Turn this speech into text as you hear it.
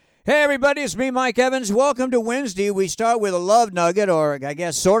Hey, everybody, it's me, Mike Evans. Welcome to Wednesday. We start with a love nugget, or I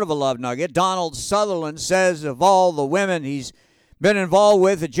guess sort of a love nugget. Donald Sutherland says of all the women he's been involved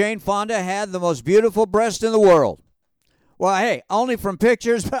with, that Jane Fonda had the most beautiful breast in the world. Well, hey, only from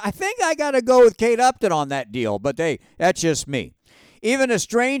pictures, but I think I got to go with Kate Upton on that deal. But hey, that's just me. Even a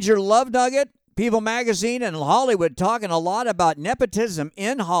stranger love nugget, People Magazine and Hollywood talking a lot about nepotism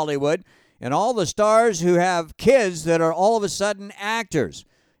in Hollywood and all the stars who have kids that are all of a sudden actors.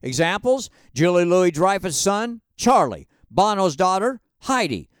 Examples: Julie Louis-Dreyfus' son, Charlie; Bono's daughter,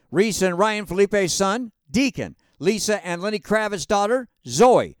 Heidi; Reese and Ryan Felipe's son, Deacon; Lisa and Lenny Kravitz's daughter,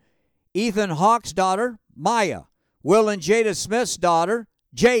 Zoe; Ethan Hawke's daughter, Maya; Will and Jada Smith's daughter,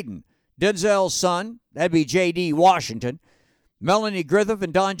 Jaden; Denzel's son, that'd be J.D. Washington; Melanie Griffith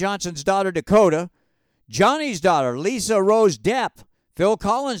and Don Johnson's daughter, Dakota; Johnny's daughter, Lisa Rose Depp; Phil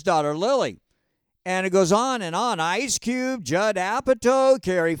Collins' daughter, Lily. And it goes on and on. Ice Cube, Judd Apatow,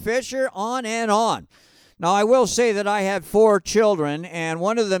 Carrie Fisher, on and on. Now, I will say that I had 4 children, and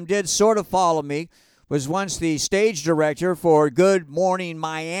one of them did sort of follow me, was once the stage director for Good Morning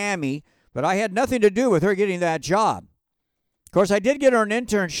Miami, but I had nothing to do with her getting that job. Of course, I did get her an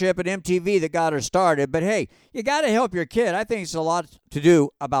internship at MTV that got her started, but hey, you got to help your kid. I think it's a lot to do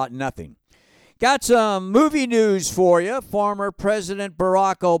about nothing. Got some movie news for you. Former President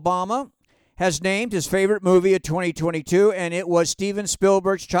Barack Obama has named his favorite movie of 2022, and it was Steven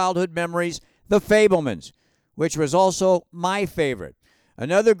Spielberg's childhood memories, The Fabelmans, which was also my favorite.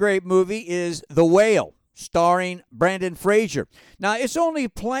 Another great movie is The Whale, starring Brendan Fraser. Now, it's only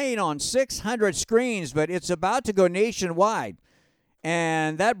playing on 600 screens, but it's about to go nationwide.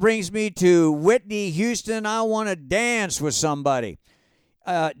 And that brings me to Whitney Houston, I Want to Dance with Somebody.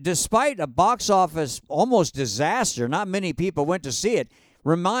 Despite a box office almost disaster, not many people went to see it.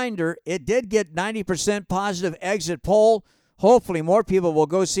 Reminder, it did get 90% positive exit poll. Hopefully more people will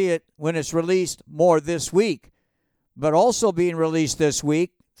go see it when it's released more this week. But also being released this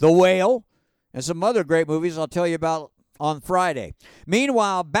week, The Whale, and some other great movies I'll tell you about on Friday.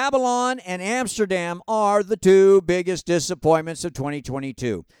 Meanwhile, Babylon and Amsterdam are the 2 biggest disappointments of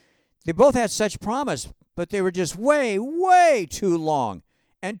 2022. They both had such promise, but they were just way, way too long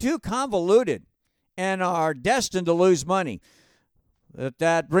and too convoluted and are destined to lose money.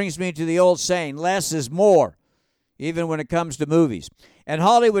 That brings me to the old saying, less is more, even when it comes to movies. And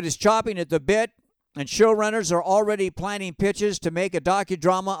Hollywood is chopping at the bit, and showrunners are already planning pitches to make a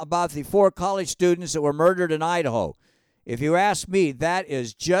docudrama about the 4 college students that were murdered in Idaho. If you ask me, that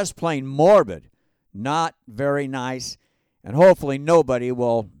is just plain morbid, not very nice, and hopefully nobody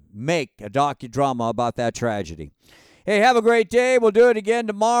will make a docudrama about that tragedy. Hey, have a great day. We'll do it again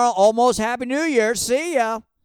tomorrow. Almost Happy New Year. See ya.